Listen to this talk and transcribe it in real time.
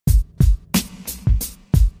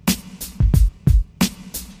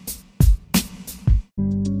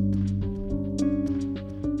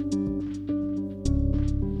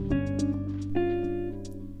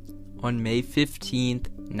On May 15,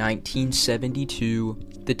 1972,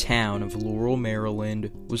 the town of Laurel, Maryland,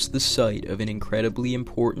 was the site of an incredibly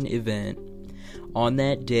important event. On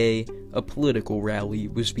that day, a political rally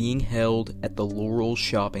was being held at the Laurel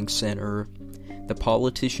Shopping Center. The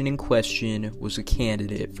politician in question was a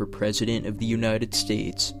candidate for President of the United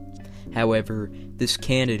States. However, this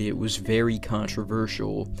candidate was very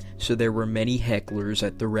controversial, so there were many hecklers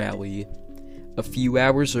at the rally. A few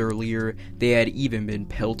hours earlier, they had even been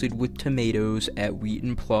pelted with tomatoes at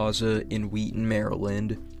Wheaton Plaza in Wheaton,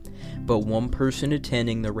 Maryland. But one person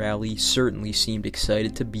attending the rally certainly seemed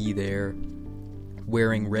excited to be there.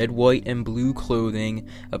 Wearing red, white, and blue clothing,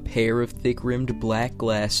 a pair of thick-rimmed black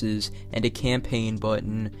glasses, and a campaign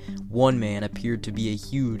button, one man appeared to be a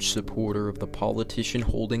huge supporter of the politician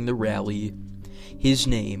holding the rally. His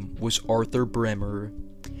name was Arthur Bremer.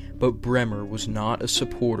 But Bremer was not a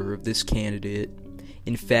supporter of this candidate.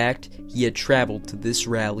 In fact, he had traveled to this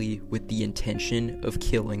rally with the intention of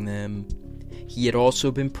killing them. He had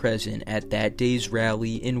also been present at that day's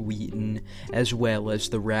rally in Wheaton, as well as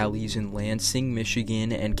the rallies in Lansing,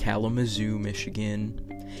 Michigan, and Kalamazoo, Michigan.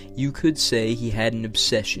 You could say he had an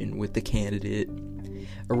obsession with the candidate.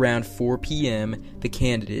 Around 4 p.m., the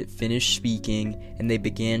candidate finished speaking, and they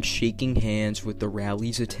began shaking hands with the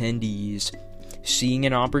rally's attendees. Seeing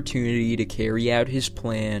an opportunity to carry out his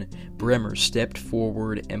plan, Bremer stepped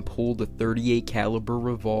forward and pulled a .38 caliber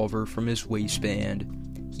revolver from his waistband.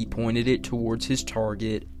 He pointed it towards his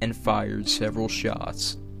target and fired several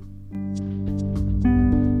shots.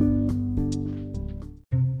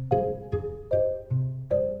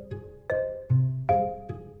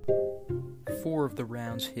 Four of the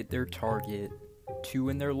rounds hit their target, 2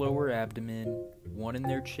 in their lower abdomen, 1 in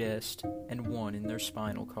their chest, and 1 in their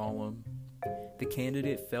spinal column. The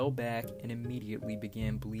candidate fell back and immediately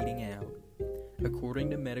began bleeding out. According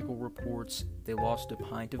to medical reports, they lost a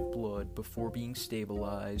pint of blood before being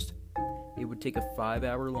stabilized. It would take a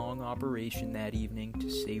 5-hour-long operation that evening to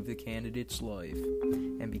save the candidate's life,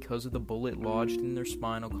 and because of the bullet lodged in their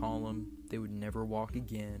spinal column, they would never walk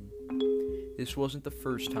again. This wasn't the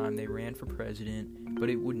first time they ran for president, but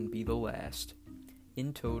it wouldn't be the last.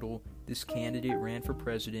 In total, this candidate ran for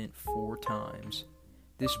president 4 times.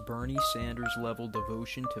 This Bernie Sanders-level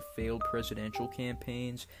devotion to failed presidential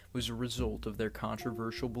campaigns was a result of their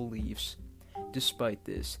controversial beliefs. Despite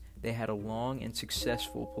this, they had a long and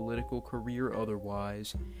successful political career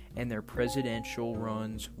otherwise, and their presidential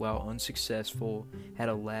runs, while unsuccessful, had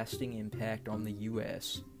a lasting impact on the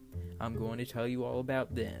U.S. I'm going to tell you all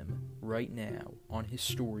about them right now on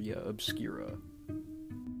Historia Obscura.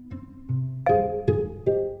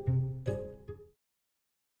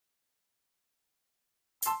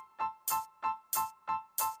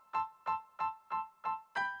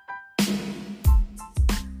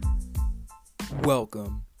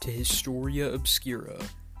 Welcome to Historia Obscura.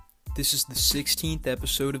 This is the 16th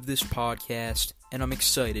episode of this podcast, and I'm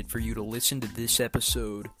excited for you to listen to this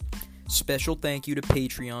episode. Special thank you to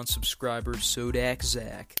Patreon subscriber Sodak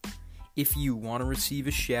Zach. If you want to receive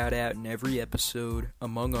a shout out in every episode,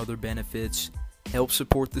 among other benefits, help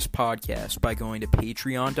support this podcast by going to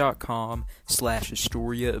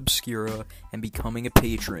patreon.com/Historia Obscura and becoming a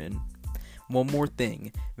patron. One more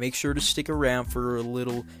thing, make sure to stick around for a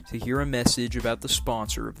little to hear a message about the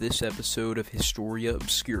sponsor of this episode of Historia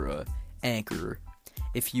Obscura, Anchor.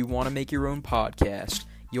 If you want to make your own podcast,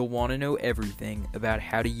 you'll want to know everything about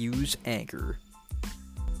how to use Anchor.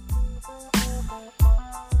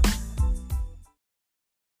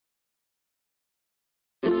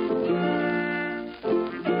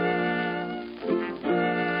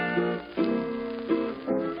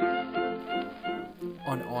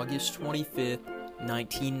 On August 25th,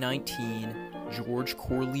 1919, George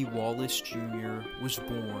Corley Wallace Jr. was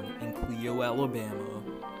born in Clio, Alabama.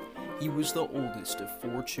 He was the oldest of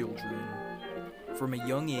 4 children. From a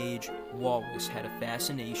young age, Wallace had a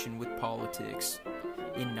fascination with politics.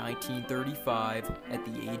 In 1935, at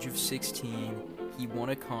the age of 16, he won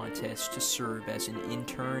a contest to serve as an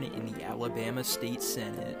intern in the Alabama State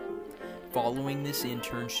Senate. Following this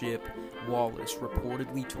internship, Wallace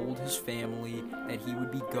reportedly told his family that he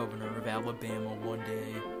would be governor of Alabama one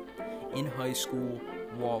day. In high school,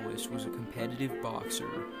 Wallace was a competitive boxer,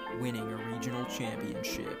 winning a regional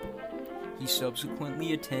championship. He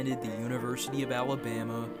subsequently attended the University of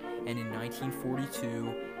Alabama, and in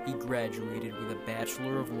 1942, he graduated with a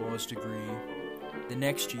Bachelor of Laws degree. The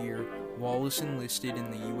next year, Wallace enlisted in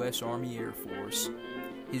the U.S. Army Air Force.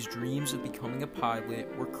 His dreams of becoming a pilot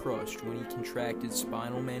were crushed when he contracted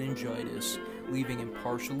spinal meningitis, leaving him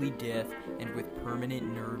partially deaf and with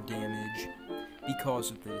permanent nerve damage. Because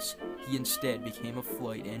of this, he instead became a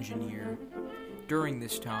flight engineer. During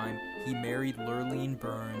this time, he married Lurleen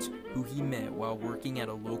Burns, who he met while working at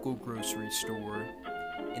a local grocery store.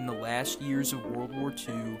 In the last years of World War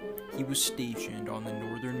II, he was stationed on the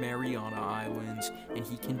Northern Mariana Islands, and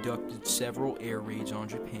he conducted several air raids on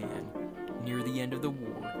Japan. Near the end of the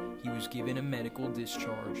war, he was given a medical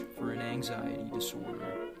discharge for an anxiety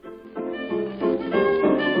disorder.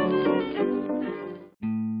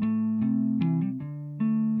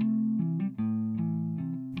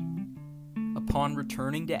 Upon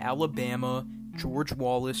returning to Alabama, George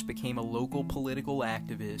Wallace became a local political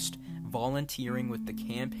activist, volunteering with the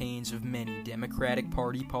campaigns of many Democratic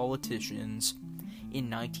Party politicians. In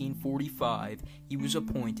 1945, he was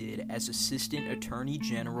appointed as Assistant Attorney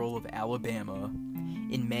General of Alabama.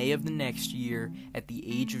 In May of the next year, at the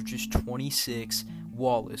age of just 26,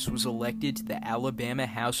 Wallace was elected to the Alabama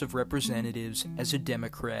House of Representatives as a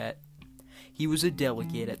Democrat. He was a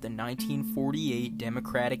delegate at the 1948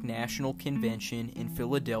 Democratic National Convention in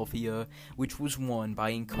Philadelphia, which was won by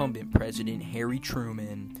incumbent President Harry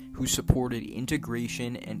Truman, who supported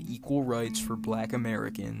integration and equal rights for Black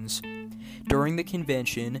Americans. During the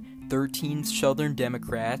convention, 13 Southern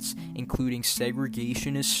Democrats, including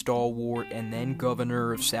segregationist stalwart and then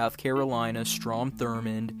governor of South Carolina Strom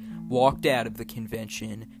Thurmond, walked out of the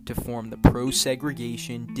convention to form the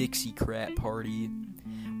pro-segregation Dixiecrat Party.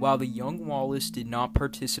 While the young Wallace did not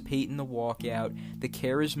participate in the walkout, the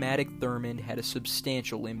charismatic Thurmond had a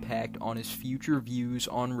substantial impact on his future views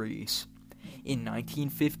on race. In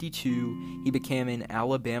 1952, he became an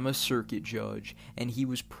Alabama circuit judge, and he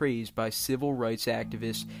was praised by civil rights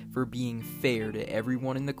activists for being fair to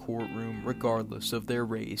everyone in the courtroom regardless of their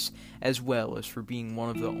race, as well as for being one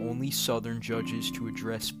of the only Southern judges to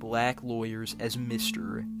address black lawyers as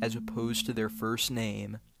Mr. as opposed to their first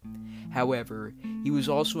name. However, he was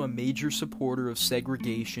also a major supporter of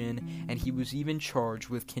segregation, and he was even charged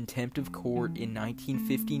with contempt of court in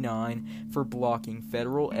 1959 for blocking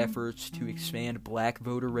federal efforts to expand black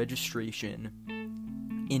voter registration.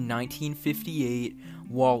 In 1958,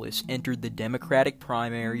 Wallace entered the Democratic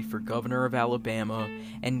primary for governor of Alabama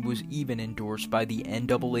and was even endorsed by the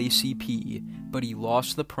NAACP, but he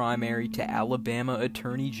lost the primary to Alabama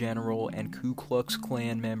Attorney General and Ku Klux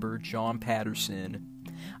Klan member John Patterson.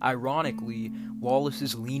 Ironically,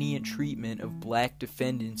 Wallace's lenient treatment of black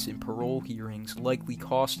defendants in parole hearings likely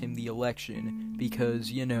cost him the election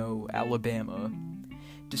because, Alabama.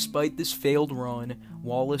 Despite this failed run,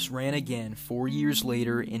 Wallace ran again 4 years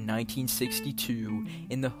later in 1962.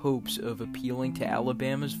 In the hopes of appealing to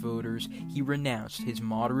Alabama's voters, he renounced his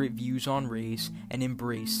moderate views on race and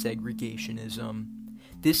embraced segregationism.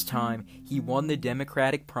 This time, he won the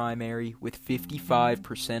Democratic primary with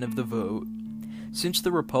 55% of the vote. Since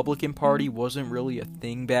the Republican Party wasn't really a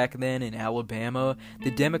thing back then in Alabama,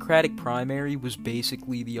 the Democratic primary was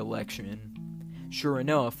basically the election. Sure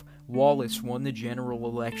enough, Wallace won the general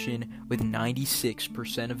election with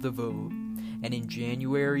 96% of the vote, and in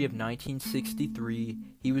January of 1963,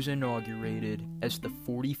 he was inaugurated as the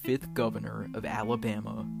 45th governor of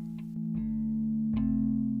Alabama.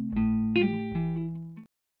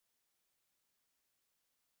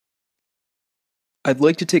 I'd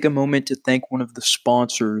like to take a moment to thank one of the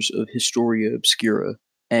sponsors of Historia Obscura,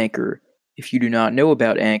 Anchor. If you do not know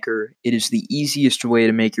about Anchor, it is the easiest way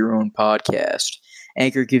to make your own podcast.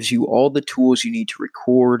 Anchor gives you all the tools you need to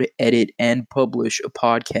record, edit, and publish a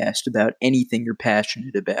podcast about anything you're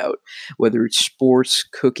passionate about, whether it's sports,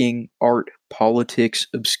 cooking, art, politics,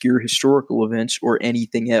 obscure historical events, or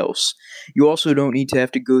anything else. You also don't need to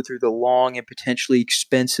have to go through the long and potentially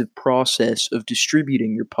expensive process of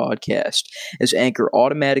distributing your podcast, as Anchor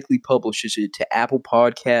automatically publishes it to Apple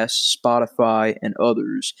Podcasts, Spotify, and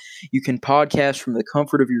others. You can podcast from the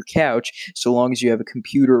comfort of your couch so long as you have a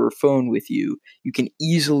computer or phone with you. You can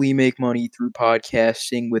easily make money through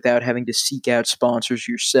podcasting without having to seek out sponsors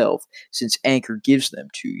yourself, since Anchor gives them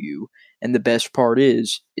to you. And the best part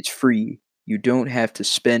is, it's free. You don't have to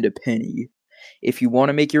spend a penny. If you want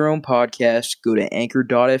to make your own podcast, go to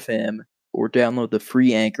anchor.fm or download the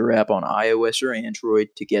free Anchor app on iOS or Android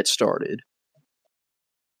to get started.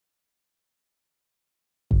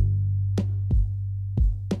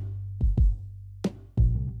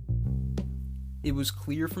 It was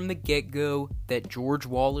clear from the get-go that George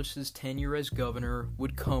Wallace's tenure as governor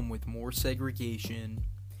would come with more segregation.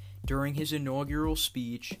 During his inaugural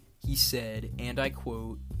speech, he said, and I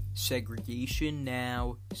quote, "Segregation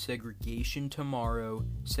now, segregation tomorrow,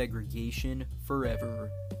 segregation forever."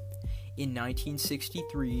 In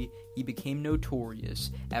 1963, he became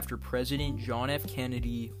notorious after President John F.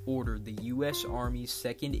 Kennedy ordered the U.S. Army's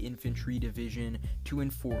 2nd Infantry Division to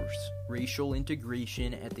enforce racial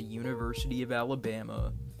integration at the University of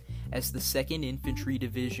Alabama. As the 2nd Infantry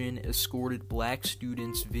Division escorted black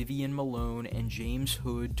students Vivian Malone and James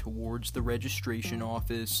Hood towards the registration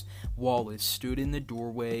office, Wallace stood in the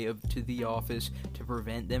doorway to the office to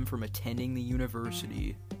prevent them from attending the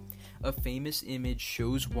university. A famous image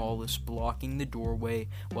shows Wallace blocking the doorway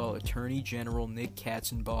while Attorney General Nick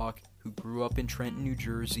Katzenbach, who grew up in Trenton, New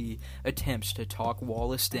Jersey, attempts to talk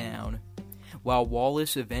Wallace down. While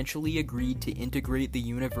Wallace eventually agreed to integrate the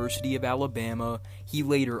University of Alabama, he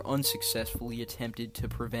later unsuccessfully attempted to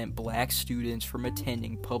prevent black students from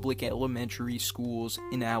attending public elementary schools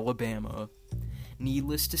in Alabama.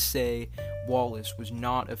 Needless to say, Wallace was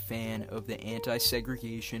not a fan of the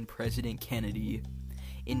anti-segregation President Kennedy.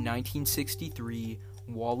 In 1963,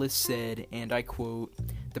 Wallace said, and I quote,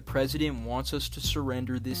 "The president wants us to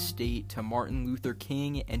surrender this state to Martin Luther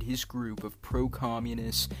King and his group of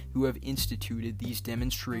pro-communists who have instituted these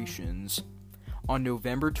demonstrations." On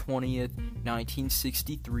November 20th,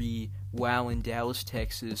 1963, while in Dallas,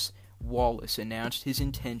 Texas, Wallace announced his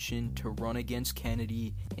intention to run against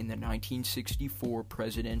Kennedy in the 1964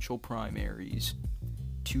 presidential primaries.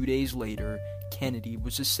 2 days later, Kennedy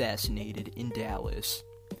was assassinated in Dallas.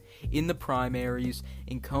 In the primaries,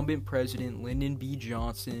 incumbent President Lyndon B.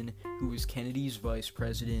 Johnson, who was Kennedy's vice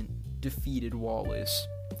president, defeated Wallace.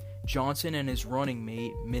 Johnson and his running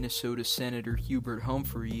mate, Minnesota Senator Hubert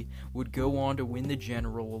Humphrey, would go on to win the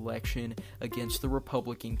general election against the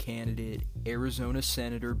Republican candidate, Arizona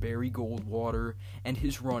Senator Barry Goldwater, and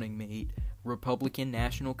his running mate, Republican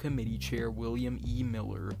National Committee Chair William E.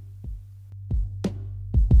 Miller.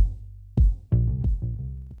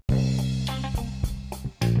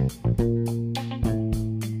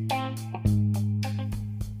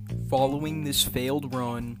 Following this failed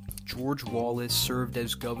run, George Wallace served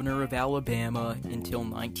as governor of Alabama until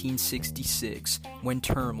 1966, when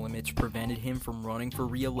term limits prevented him from running for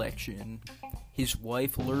re-election. His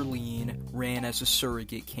wife, Lurleen, ran as a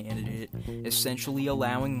surrogate candidate, essentially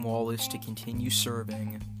allowing Wallace to continue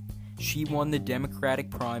serving. She won the Democratic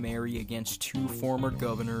primary against 2 former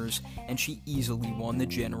governors, and she easily won the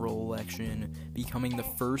general election, becoming the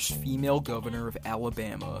first female governor of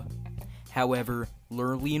Alabama. However,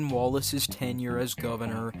 Lurleen Wallace's tenure as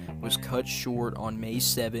governor was cut short on May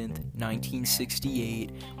 7,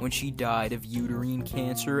 1968, when she died of uterine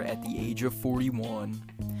cancer at the age of 41.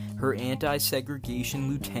 Her anti-segregation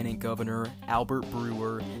lieutenant governor, Albert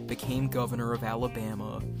Brewer, became governor of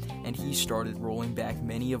Alabama, and he started rolling back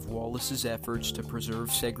many of Wallace's efforts to preserve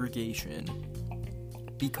segregation.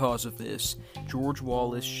 Because of this, George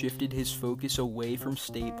Wallace shifted his focus away from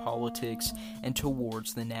state politics and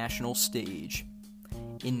towards the national stage.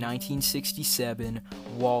 In 1967,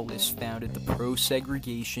 Wallace founded the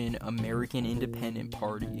pro-segregation American Independent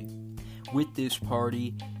Party. With this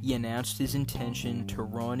party, he announced his intention to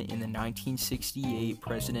run in the 1968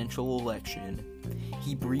 presidential election.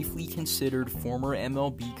 He briefly considered former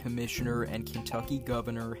MLB commissioner and Kentucky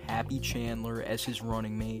governor Happy Chandler as his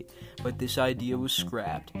running mate, but this idea was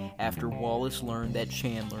scrapped after Wallace learned that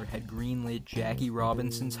Chandler had greenlit Jackie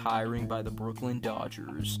Robinson's hiring by the Brooklyn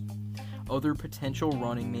Dodgers. Other potential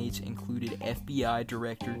running mates included FBI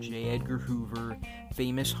Director J. Edgar Hoover,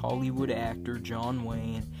 famous Hollywood actor John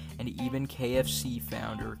Wayne, and even KFC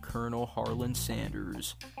founder Colonel Harlan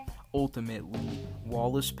Sanders. Ultimately,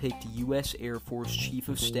 Wallace picked U.S. Air Force Chief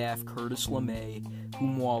of Staff Curtis LeMay,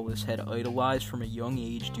 whom Wallace had idolized from a young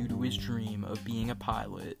age due to his dream of being a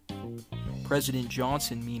pilot. President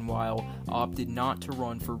Johnson, meanwhile, opted not to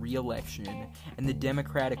run for re-election, and the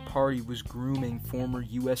Democratic Party was grooming former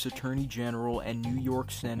U.S. Attorney General and New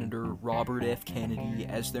York Senator Robert F. Kennedy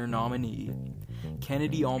as their nominee.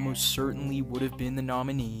 Kennedy almost certainly would have been the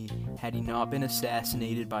nominee had he not been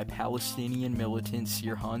assassinated by Palestinian militant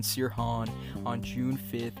Sirhan Sirhan on June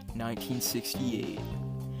 5, 1968.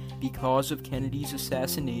 Because of Kennedy's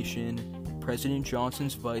assassination, President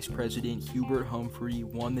Johnson's vice president Hubert Humphrey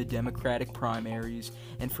won the Democratic primaries,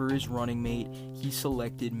 and for his running mate, he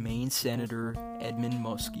selected Maine Senator Edmund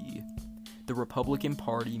Muskie. The Republican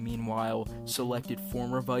Party, meanwhile, selected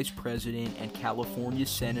former Vice President and California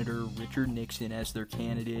Senator Richard Nixon as their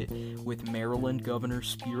candidate, with Maryland Governor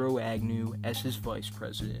Spiro Agnew as his Vice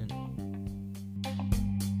President.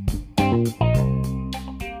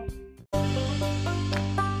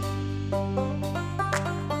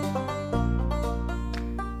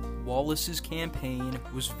 Wallace's campaign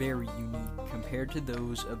was very unique compared to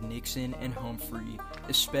those of Nixon and Humphrey,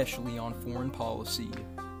 especially on foreign policy.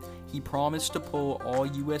 He promised to pull all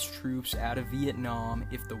U.S. troops out of Vietnam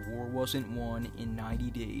if the war wasn't won in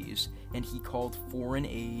 90 days, and he called foreign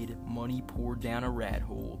aid money poured down a rat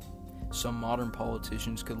hole. Some modern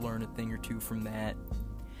politicians could learn a thing or two from that.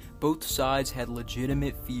 Both sides had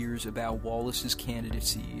legitimate fears about Wallace's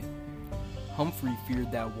candidacy. Humphrey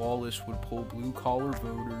feared that Wallace would pull blue-collar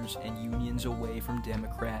voters and unions away from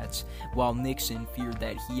Democrats, while Nixon feared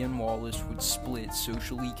that he and Wallace would split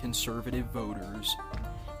socially conservative voters.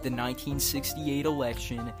 The 1968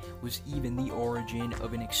 election was even the origin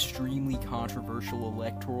of an extremely controversial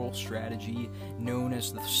electoral strategy known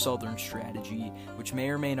as the Southern Strategy, which may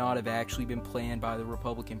or may not have actually been planned by the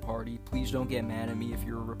Republican Party. Please don't get mad at me if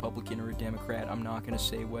you're a Republican or a Democrat. I'm not going to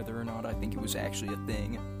say whether or not I think it was actually a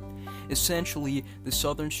thing. Essentially, the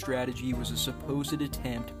Southern Strategy was a supposed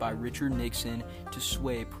attempt by Richard Nixon to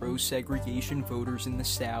sway pro-segregation voters in the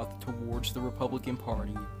South towards the Republican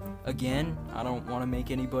Party. Again, I don't want to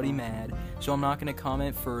make anybody mad, so I'm not going to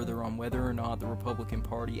comment further on whether or not the Republican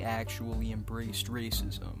Party actually embraced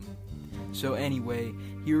racism. So anyway,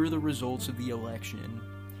 here are the results of the election.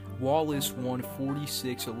 Wallace won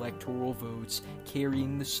 46 electoral votes,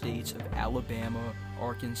 carrying the states of Alabama,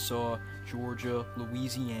 Arkansas, Georgia,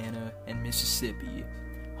 Louisiana, and Mississippi.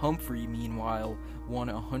 Humphrey, meanwhile,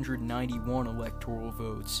 won 191 electoral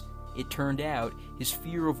votes. It turned out his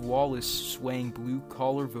fear of Wallace swaying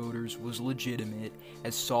blue-collar voters was legitimate,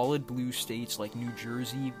 as solid blue states like New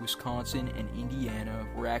Jersey, Wisconsin, and Indiana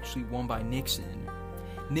were actually won by Nixon.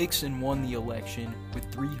 Nixon won the election with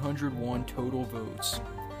 301 total votes.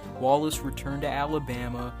 Wallace returned to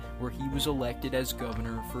Alabama, where he was elected as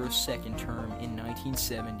governor for a second term in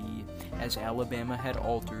 1970, as Alabama had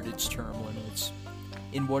altered its term limits.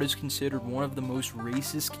 In what is considered one of the most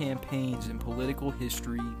racist campaigns in political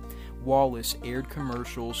history, Wallace aired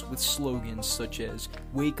commercials with slogans such as,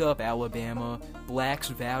 "Wake up, Alabama," "Blacks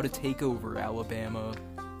vow to take over Alabama."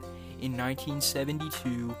 In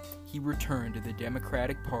 1972, he returned to the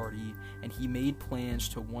Democratic Party, and he made plans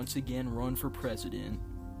to once again run for president.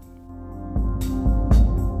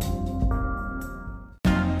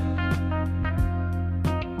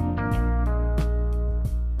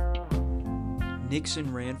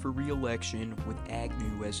 Nixon ran for re-election with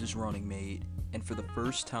Agnew as his running mate, and for the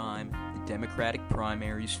first time, the Democratic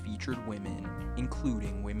primaries featured women,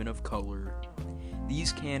 including women of color.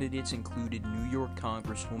 These candidates included New York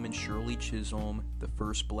Congresswoman Shirley Chisholm, the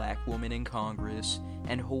first black woman in Congress,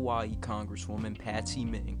 and Hawaii Congresswoman Patsy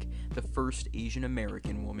Mink, the first Asian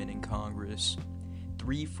American woman in Congress.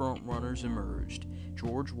 Three frontrunners emerged: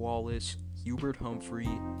 George Wallace, Hubert Humphrey,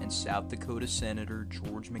 and South Dakota Senator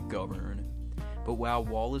George McGovern. But while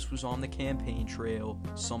Wallace was on the campaign trail,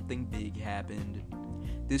 something big happened.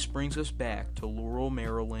 This brings us back to Laurel,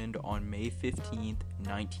 Maryland on May 15,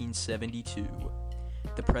 1972.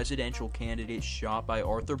 The presidential candidate shot by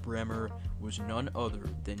Arthur Bremer was none other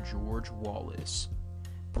than George Wallace.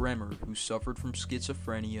 Bremer, who suffered from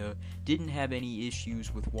schizophrenia, didn't have any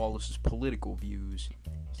issues with Wallace's political views.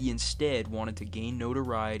 He instead wanted to gain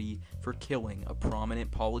notoriety for killing a prominent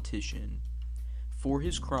politician. For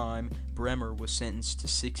his crime, Bremer was sentenced to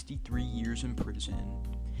 63 years in prison.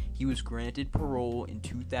 He was granted parole in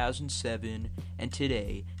 2007, and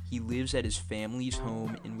today he lives at his family's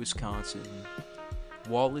home in Wisconsin.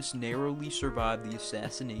 Wallace narrowly survived the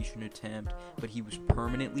assassination attempt, but he was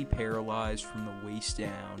permanently paralyzed from the waist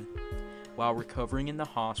down. While recovering in the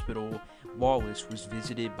hospital, Wallace was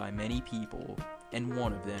visited by many people, and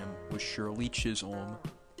one of them was Shirley Chisholm.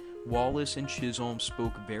 Wallace and Chisholm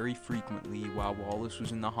spoke very frequently while Wallace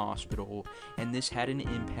was in the hospital, and this had an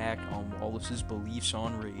impact on Wallace's beliefs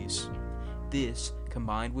on race. This,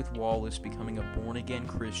 combined with Wallace becoming a born-again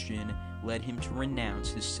Christian, led him to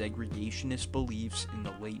renounce his segregationist beliefs in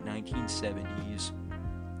the late 1970s.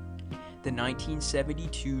 The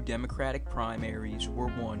 1972 Democratic primaries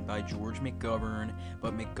were won by George McGovern,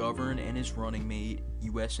 but McGovern and his running mate,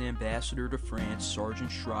 U.S. Ambassador to France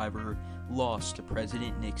Sargent Shriver, lost to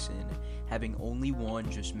President Nixon, having only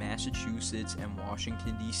won just Massachusetts and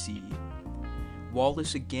Washington, D.C.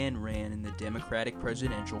 Wallace again ran in the Democratic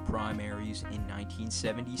presidential primaries in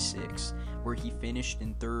 1976, where he finished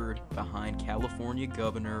in third behind California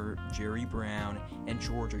Governor Jerry Brown and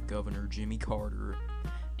Georgia Governor Jimmy Carter.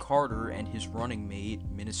 Carter and his running mate,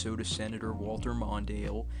 Minnesota Senator Walter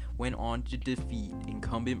Mondale, went on to defeat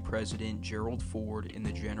incumbent President Gerald Ford in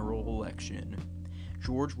the general election.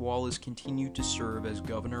 George Wallace continued to serve as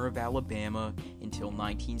governor of Alabama until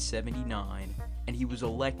 1979, and he was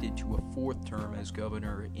elected to a fourth term as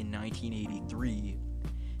governor in 1983.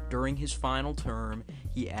 During his final term,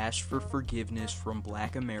 he asked for forgiveness from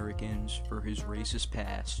black Americans for his racist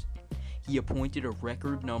past. He appointed a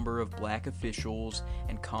record number of black officials,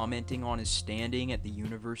 and commenting on his standing at the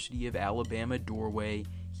University of Alabama doorway,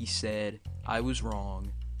 he said, "I was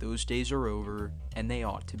wrong. Those days are over, and they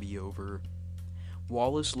ought to be over."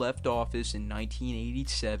 Wallace left office in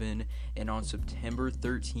 1987, and on September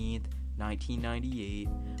 13, 1998,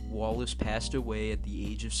 Wallace passed away at the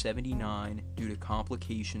age of 79 due to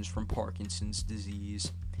complications from Parkinson's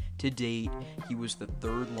disease. To date, he was the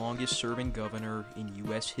third longest serving governor in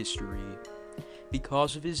U.S. history.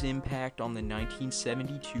 Because of his impact on the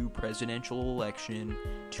 1972 presidential election,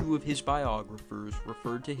 two of his biographers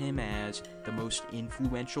referred to him as the most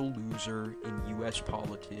influential loser in U.S.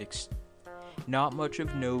 politics. Not much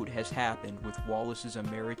of note has happened with Wallace's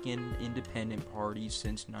American Independent Party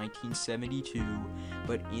since 1972,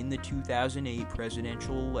 but in the 2008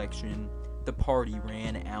 presidential election, the party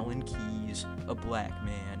ran Alan Keyes, a black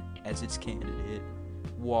man, as its candidate.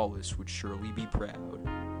 Wallace would surely be proud.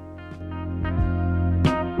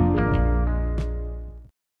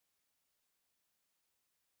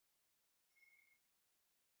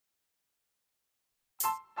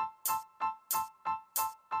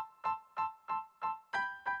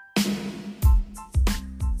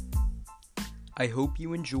 I hope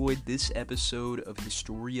you enjoyed this episode of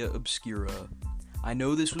Historia Obscura. I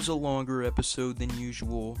know this was a longer episode than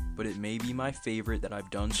usual, but it may be my favorite that I've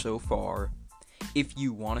done so far. If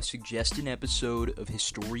you want to suggest an episode of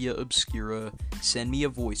Historia Obscura, send me a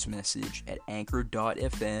voice message at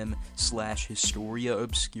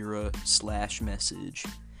anchor.fm/historiaobscura/message.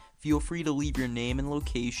 Feel free to leave your name and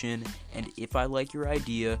location, and if I like your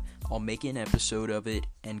idea, I'll make an episode of it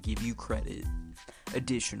and give you credit.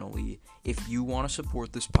 Additionally, if you want to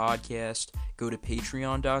support this podcast, go to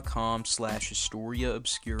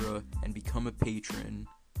patreon.com/historiaobscura and become a patron.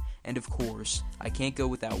 And of course, I can't go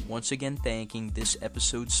without once again thanking this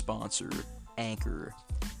episode's sponsor, Anchor.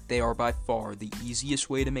 They are by far the easiest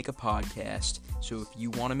way to make a podcast, so if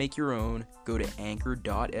you want to make your own, go to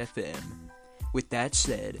anchor.fm. With that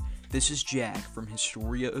said, this is Jack from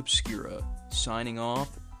Historia Obscura, signing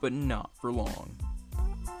off, but not for long.